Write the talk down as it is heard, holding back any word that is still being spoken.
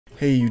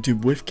Hey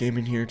YouTube,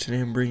 WIFCGAMING here.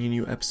 Today I'm bringing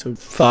you episode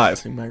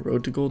 5 in my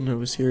Road to Gold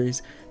Nova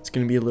series. It's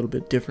going to be a little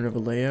bit different of a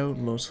layout,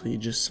 mostly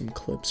just some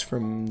clips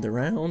from the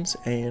rounds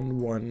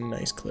and one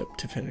nice clip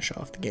to finish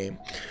off the game.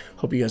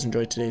 Hope you guys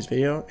enjoyed today's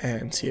video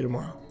and see you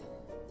tomorrow.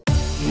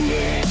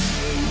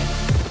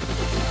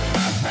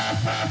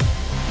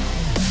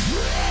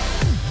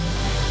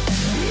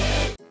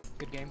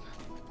 Good game.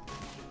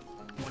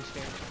 One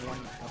stairs, one.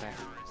 Okay.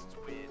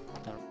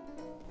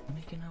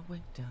 Making our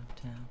way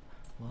downtown,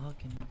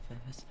 walking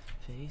fast,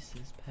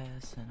 faces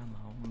pass, and I'm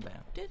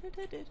homebound.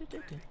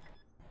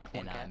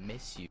 And I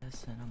miss you.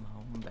 And I'm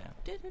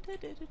homebound.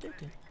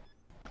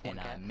 And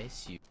I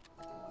miss you.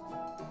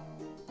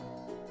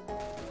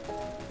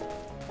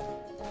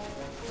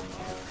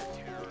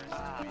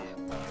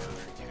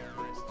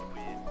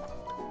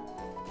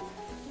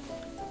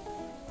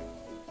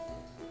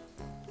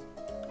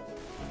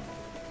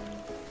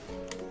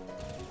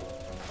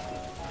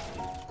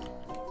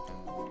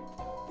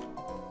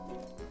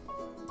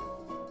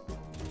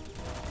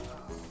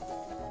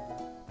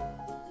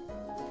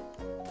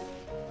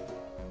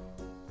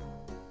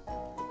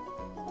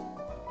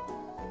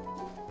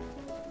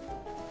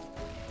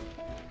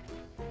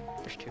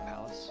 There's two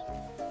palace.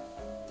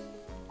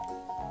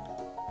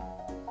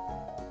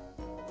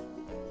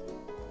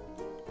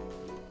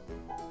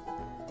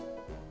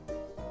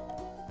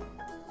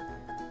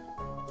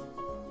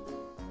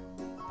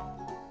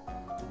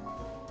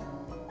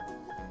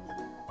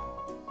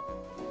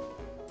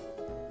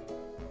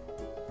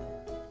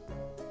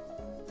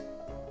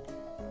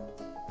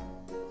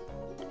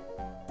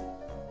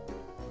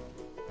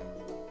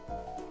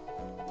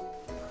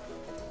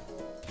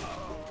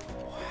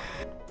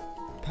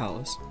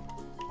 Palace.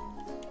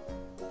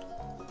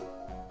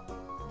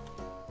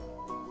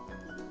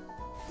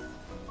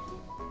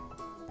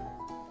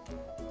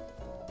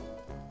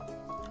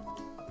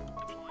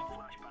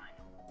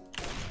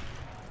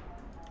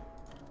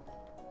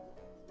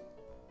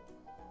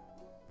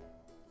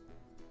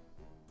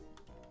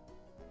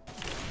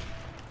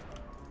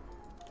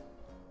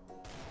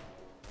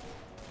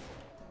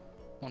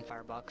 One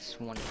firebox,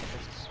 one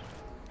Tetris.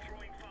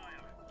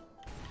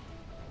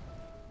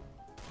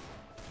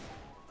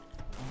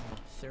 Oh,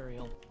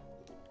 cereal.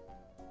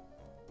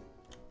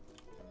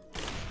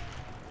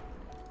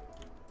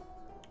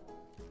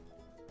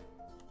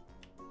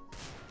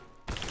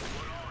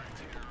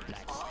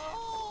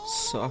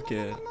 Suck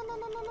it.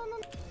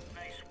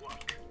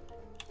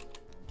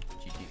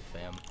 GG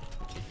fam.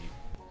 GG.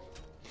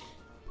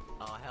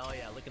 Oh hell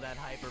yeah, look at that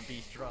hyper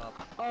beast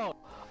drop. Oh,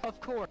 of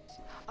course.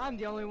 I'm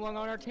the only one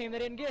on our team that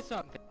didn't get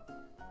something.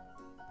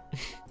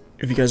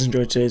 If you guys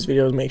enjoyed today's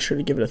video, make sure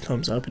to give it a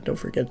thumbs up and don't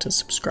forget to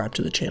subscribe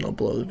to the channel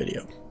below the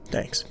video.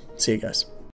 Thanks. See you guys.